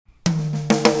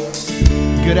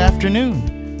Good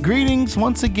afternoon. Greetings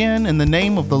once again in the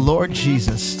name of the Lord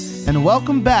Jesus, and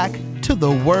welcome back to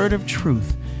the Word of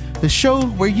Truth, the show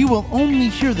where you will only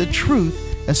hear the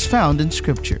truth as found in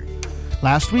Scripture.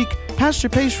 Last week, Pastor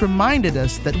Pace reminded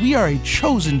us that we are a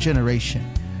chosen generation.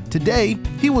 Today,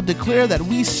 he will declare that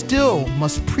we still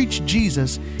must preach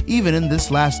Jesus even in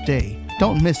this last day.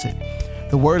 Don't miss it.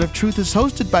 The Word of Truth is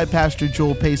hosted by Pastor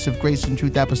Joel Pace of Grace and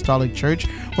Truth Apostolic Church,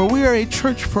 where we are a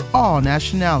church for all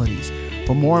nationalities.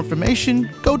 For more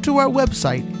information, go to our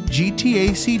website,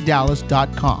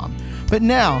 gtacdallas.com. But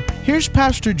now, here's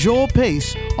Pastor Joel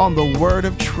Pace on the Word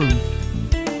of Truth.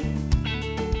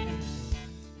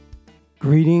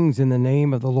 Greetings in the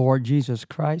name of the Lord Jesus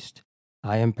Christ.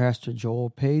 I am Pastor Joel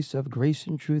Pace of Grace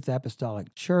and Truth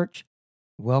Apostolic Church.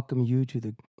 Welcome you to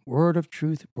the Word of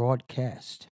Truth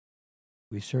broadcast.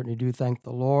 We certainly do thank the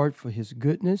Lord for His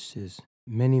goodness, His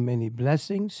many, many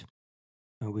blessings.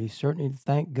 And we certainly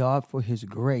thank God for His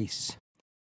grace.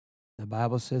 The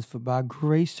Bible says, "For by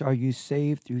grace are you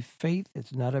saved through faith.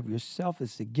 It's not of yourself,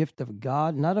 it's the gift of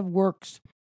God, not of works,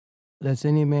 lest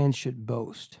any man should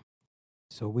boast."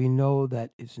 So we know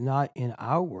that it's not in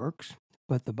our works,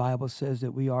 but the Bible says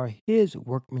that we are His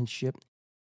workmanship,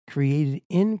 created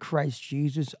in Christ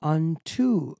Jesus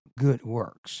unto good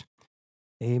works.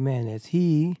 Amen. As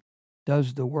He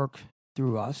does the work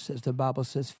through us, as the Bible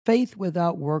says, faith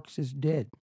without works is dead.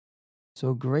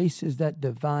 So grace is that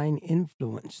divine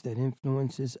influence that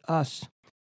influences us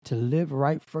to live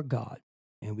right for God.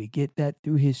 And we get that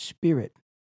through His Spirit.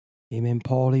 Amen.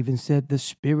 Paul even said the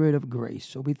Spirit of grace.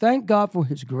 So we thank God for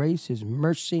His grace, His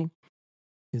mercy,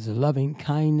 His loving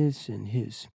kindness, and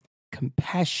His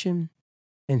compassion,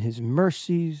 and His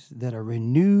mercies that are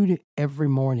renewed every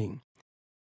morning.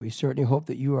 We certainly hope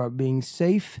that you are being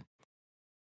safe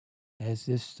as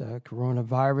this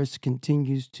coronavirus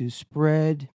continues to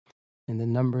spread and the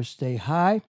numbers stay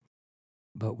high.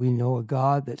 But we know a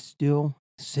God that's still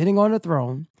sitting on the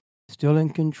throne, still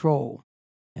in control.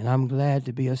 And I'm glad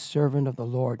to be a servant of the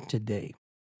Lord today.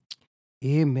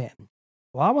 Amen.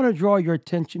 Well, I want to draw your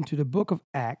attention to the book of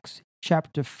Acts,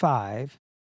 chapter 5,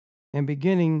 and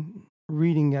beginning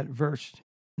reading at verse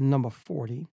number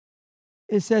 40.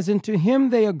 It says, "And to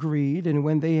him they agreed, and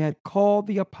when they had called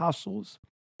the apostles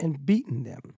and beaten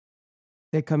them,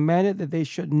 they commanded that they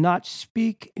should not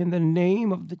speak in the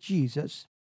name of the Jesus,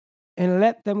 and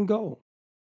let them go.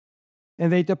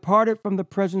 And they departed from the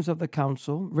presence of the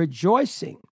council,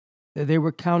 rejoicing that they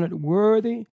were counted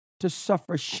worthy to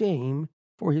suffer shame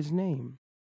for his name.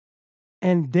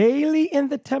 And daily in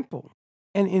the temple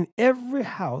and in every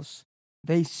house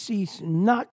they ceased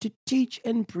not to teach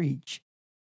and preach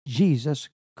Jesus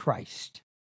Christ."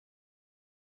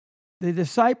 The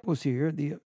disciples here,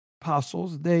 the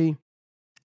apostles, they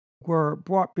were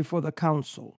brought before the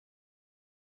council.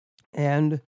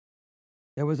 And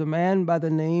there was a man by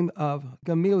the name of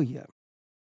Gamaliel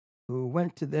who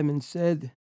went to them and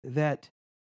said that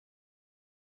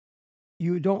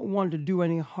you don't want to do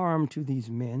any harm to these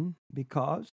men,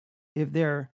 because if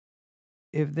their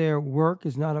work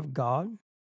is not of God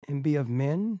and be of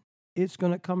men, it's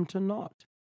going to come to naught.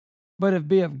 But if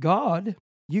be of God,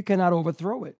 you cannot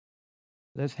overthrow it,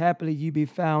 lest happily you be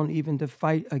found even to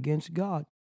fight against God.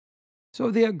 So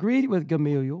they agreed with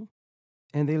Gamaliel,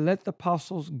 and they let the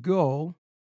apostles go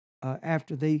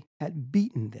after they had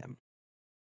beaten them.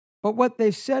 But what they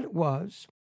said was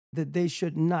that they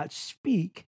should not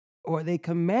speak, or they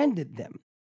commanded them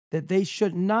that they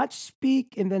should not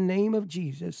speak in the name of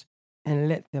Jesus, and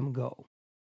let them go.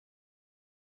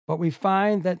 But we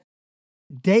find that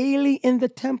daily in the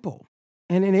temple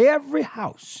and in every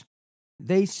house,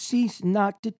 they cease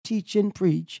not to teach and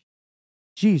preach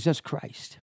Jesus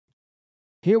Christ.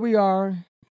 Here we are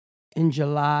in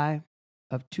July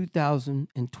of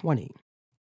 2020.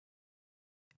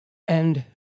 And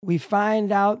we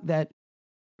find out that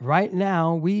right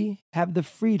now we have the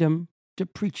freedom to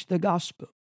preach the gospel.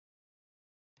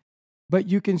 But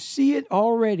you can see it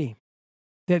already,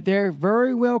 that there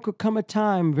very well could come a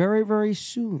time very, very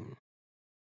soon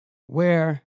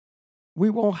where we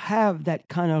won't have that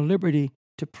kind of liberty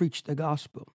to preach the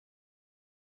gospel.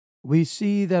 We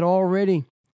see that already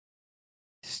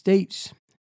states,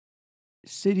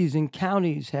 cities, and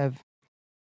counties have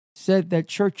said that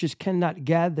churches cannot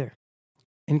gather.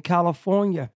 In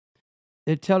California,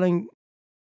 they're telling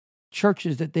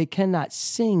churches that they cannot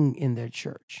sing in their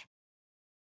church.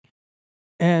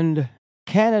 And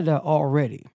Canada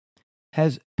already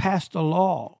has passed a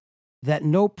law that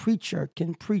no preacher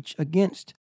can preach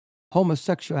against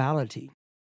homosexuality.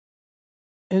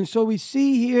 And so we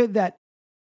see here that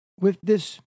with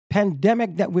this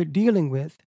pandemic that we're dealing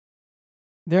with,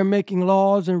 they're making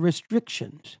laws and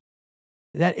restrictions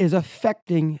that is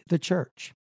affecting the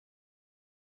church.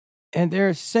 And there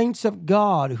are saints of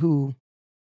God who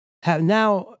are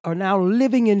now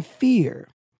living in fear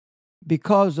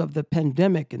because of the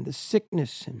pandemic and the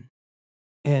sickness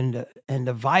and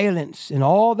the violence and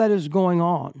all that is going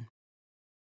on.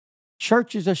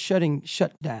 Churches are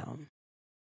shut down.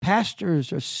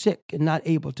 Pastors are sick and not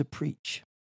able to preach.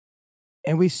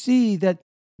 And we see that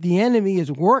the enemy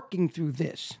is working through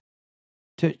this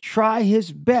to try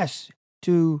his best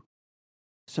to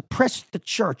suppress the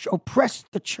church, oppress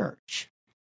the church.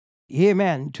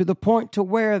 Amen. To the point to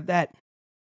where that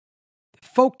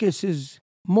focus is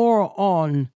more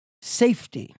on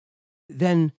safety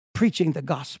than preaching the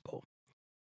gospel.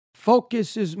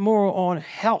 Focus is more on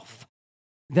health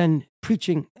than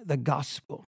preaching the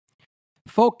gospel.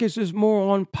 Focus is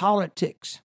more on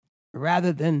politics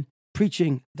rather than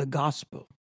preaching the gospel.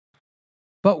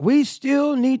 But we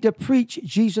still need to preach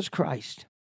Jesus Christ.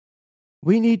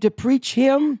 We need to preach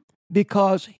him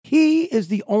because he is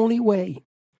the only way.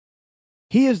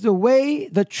 He is the way,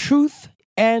 the truth,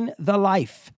 and the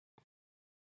life.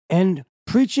 And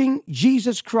preaching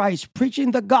Jesus Christ,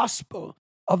 preaching the gospel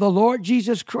of the Lord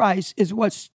Jesus Christ is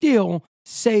what still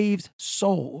saves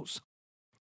souls.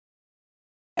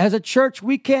 As a church,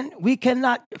 we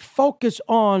cannot focus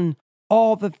on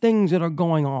all the things that are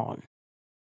going on.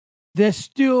 There's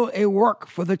still a work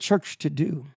for the church to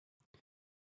do.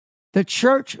 The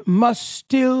church must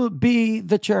still be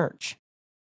the church.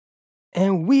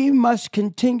 And we must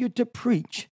continue to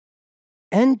preach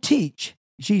and teach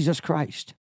Jesus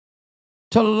Christ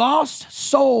to lost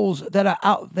souls that are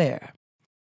out there,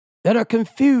 that are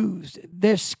confused,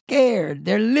 they're scared,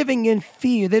 they're living in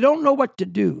fear, they don't know what to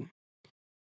do,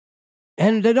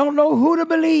 and they don't know who to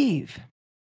believe.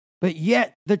 But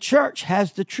yet the church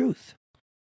has the truth.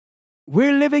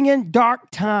 We're living in dark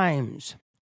times,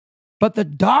 but the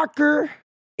darker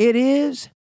it is,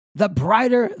 the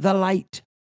brighter the light.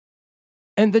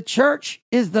 And the church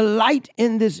is the light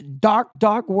in this dark,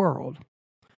 dark world.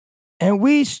 And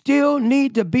we still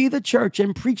need to be the church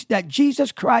and preach that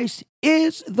Jesus Christ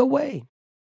is the way.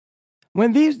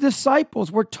 When these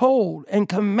disciples were told and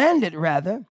commanded,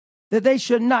 rather, that they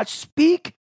should not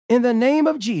speak in the name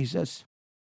of Jesus,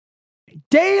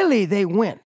 daily they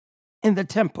went in the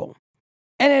temple.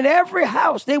 And in every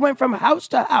house, they went from house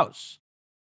to house.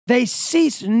 They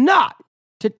ceased not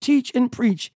to teach and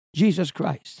preach Jesus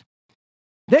Christ.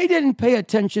 They didn't pay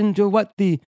attention to what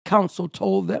the council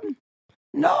told them.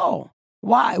 No.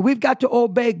 Why? We've got to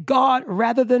obey God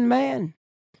rather than man.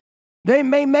 They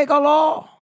may make a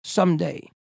law someday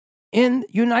in the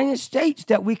United States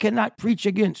that we cannot preach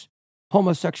against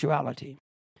homosexuality.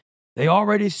 They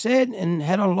already said and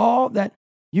had a law that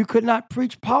you could not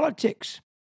preach politics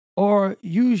or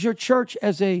use your church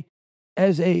as a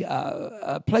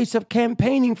place of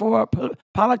campaigning for a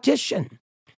politician.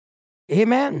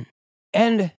 Amen.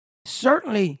 And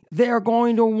certainly they're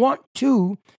going to want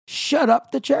to shut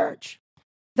up the church.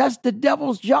 That's the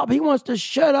devil's job. He wants to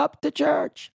shut up the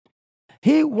church.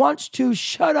 He wants to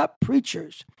shut up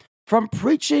preachers from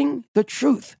preaching the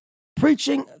truth,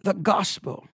 preaching the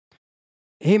gospel.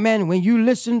 Amen. When you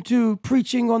listen to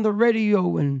preaching on the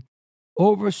radio and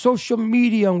over social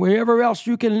media and wherever else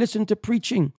you can listen to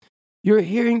preaching, you're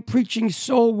hearing preaching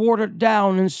so watered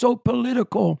down and so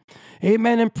political.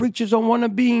 Amen. And preachers are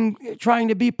trying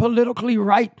to be politically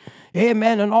right.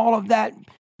 Amen. And all of that.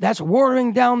 That's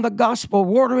watering down the gospel,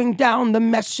 watering down the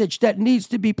message that needs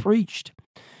to be preached.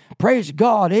 Praise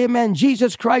God. Amen.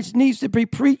 Jesus Christ needs to be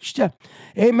preached.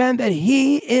 Amen. That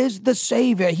he is the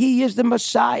Savior. He is the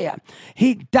Messiah.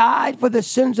 He died for the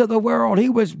sins of the world. He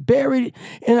was buried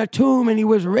in a tomb and he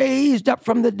was raised up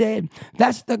from the dead.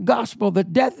 That's the gospel, the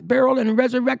death, burial, and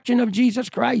resurrection of Jesus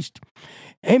Christ.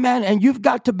 Amen. And you've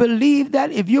got to believe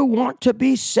that if you want to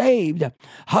be saved.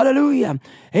 Hallelujah.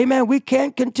 Amen. We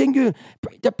can't continue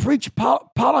to preach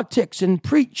politics and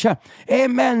preach,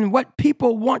 amen, what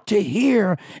people want to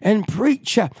hear and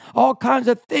preach all kinds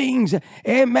of things,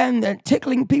 amen, and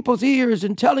tickling people's ears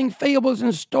and telling fables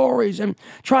and stories and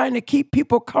trying to keep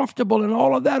people comfortable and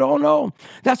all of that. Oh, no,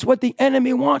 that's what the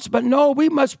enemy wants. But no, we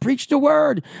must preach the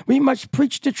word. We must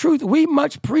preach the truth. We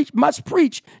must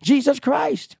preach Jesus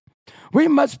Christ. We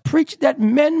must preach that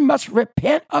men must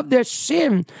repent of their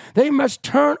sin. They must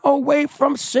turn away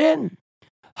from sin.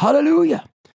 Hallelujah.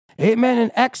 Amen. In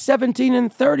Acts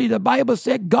 17:30, the Bible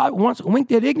said God once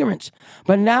winked at ignorance,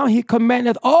 but now he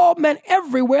commandeth all men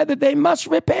everywhere that they must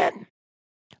repent.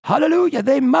 Hallelujah.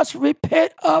 They must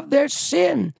repent of their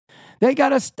sin. They got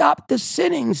to stop the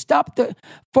sinning, stop the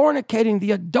fornicating,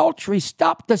 the adultery,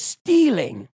 stop the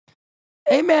stealing.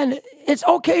 amen, it's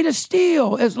okay to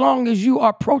steal as long as you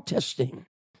are protesting.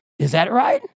 Is that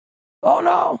right? Oh,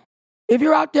 no. If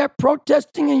you're out there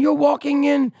protesting and you're walking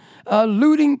in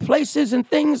looting places and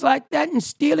things like that and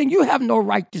stealing, you have no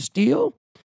right to steal.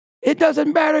 It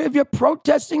doesn't matter if you're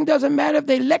protesting, doesn't matter if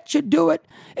they let you do it.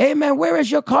 Amen. Where is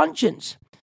your conscience?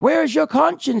 Where is your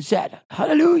conscience at?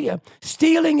 Hallelujah.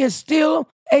 Stealing is still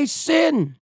a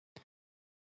sin.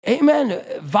 Amen.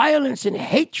 Violence and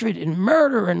hatred and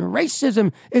murder and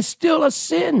racism is still a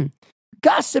sin.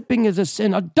 Gossiping is a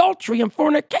sin. Adultery and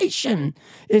fornication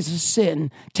is a sin.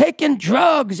 Taking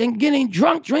drugs and getting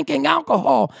drunk, drinking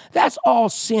alcohol, that's all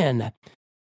sin.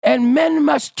 And men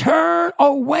must turn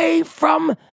away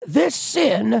from this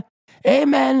sin.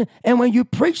 Amen. And when you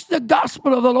preach the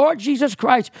gospel of the Lord Jesus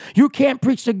Christ, you can't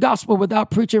preach the gospel without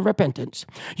preaching repentance.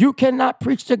 You cannot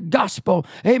preach the gospel,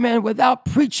 amen, without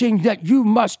preaching that you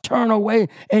must turn away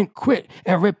and quit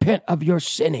and repent of your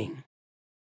sinning.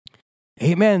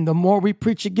 Amen. The more we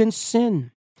preach against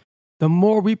sin, the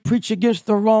more we preach against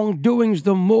the wrongdoings,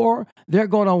 the more they're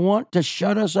going to want to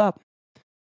shut us up.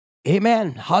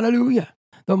 Amen. Hallelujah.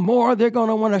 The more they're going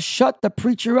to want to shut the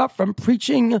preacher up from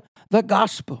preaching the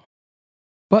gospel.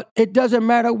 But it doesn't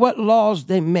matter what laws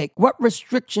they make, what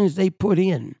restrictions they put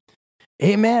in.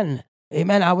 Amen.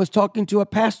 Amen. I was talking to a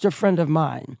pastor friend of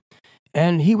mine,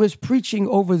 and he was preaching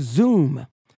over Zoom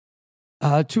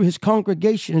to his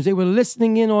congregations. They were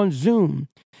listening in on Zoom.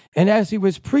 And as he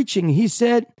was preaching, he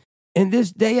said, in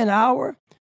this day and hour,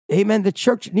 amen, the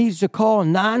church needs to call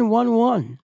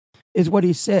 911, is what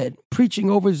he said, preaching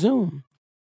over Zoom.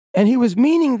 And he was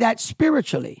meaning that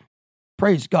spiritually.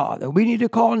 Praise God. We need to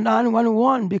call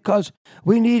 911 because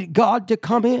we need God to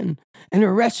come in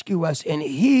and rescue us and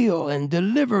heal and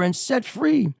deliver and set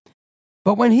free.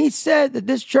 But when he said that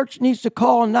this church needs to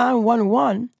call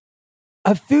 911,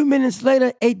 a few minutes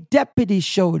later, a deputy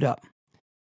showed up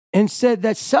and said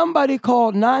that somebody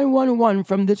called 911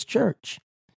 from this church.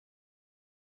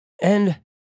 And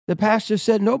the pastor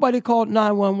said, nobody called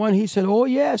 911. He said, oh,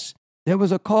 yes, there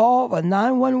was a call of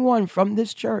 911 from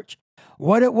this church.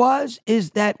 What it was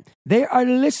is that they are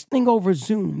listening over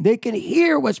Zoom. They can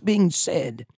hear what's being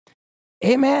said.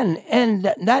 Amen. And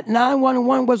that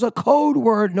 911 was a code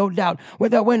word, no doubt,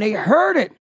 whether when they heard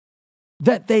it,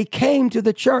 that they came to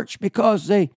the church because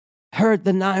they heard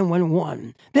the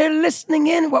 911. They're listening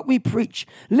in what we preach,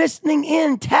 listening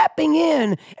in, tapping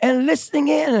in and listening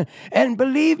in. And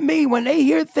believe me, when they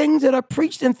hear things that are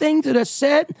preached and things that are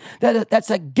said that's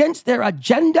against their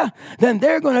agenda, then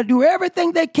they're going to do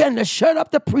everything they can to shut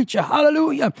up the preacher.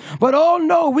 Hallelujah. But oh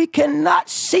no, we cannot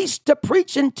cease to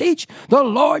preach and teach the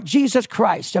Lord Jesus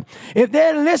Christ. If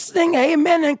they're listening,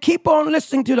 amen, and keep on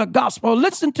listening to the gospel,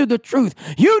 listen to the truth.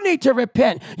 You need to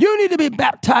repent. You need to be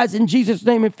baptized in Jesus'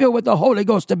 name and filled with the Holy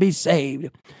Ghost to be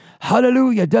saved.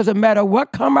 Hallelujah. Doesn't matter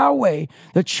what come our way.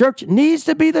 The church needs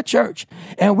to be the church.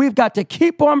 And we've got to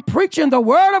keep on preaching the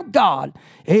word of God.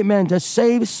 Amen. To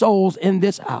save souls in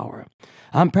this hour.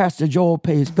 I'm Pastor Joel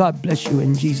Pace. God bless you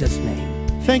in Jesus' name.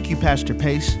 Thank you, Pastor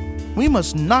Pace. We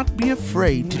must not be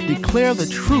afraid to declare the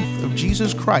truth of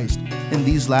Jesus Christ in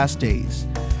these last days.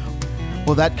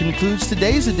 Well, that concludes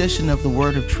today's edition of the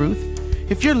Word of Truth.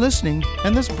 If you're listening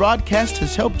and this broadcast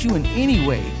has helped you in any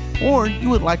way, or you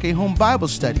would like a home Bible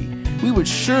study, we would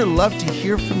sure love to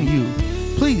hear from you.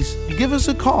 Please give us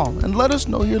a call and let us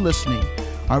know you're listening.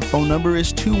 Our phone number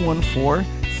is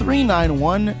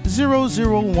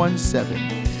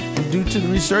 214-391-0017. And due to the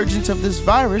resurgence of this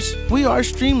virus, we are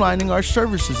streamlining our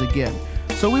services again.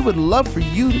 So we would love for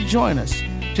you to join us.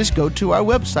 Just go to our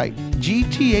website,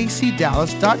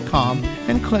 gtacdallas.com,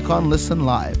 and click on Listen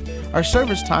Live. Our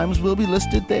service times will be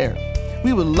listed there.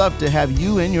 We would love to have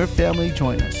you and your family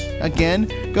join us. Again,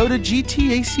 go to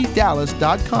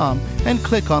gtacdallas.com and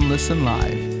click on Listen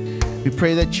Live. We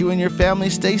pray that you and your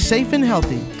family stay safe and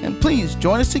healthy, and please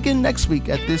join us again next week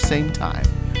at this same time.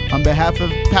 On behalf of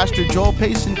Pastor Joel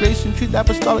Pace and Grace and Truth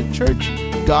Apostolic Church,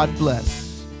 God bless.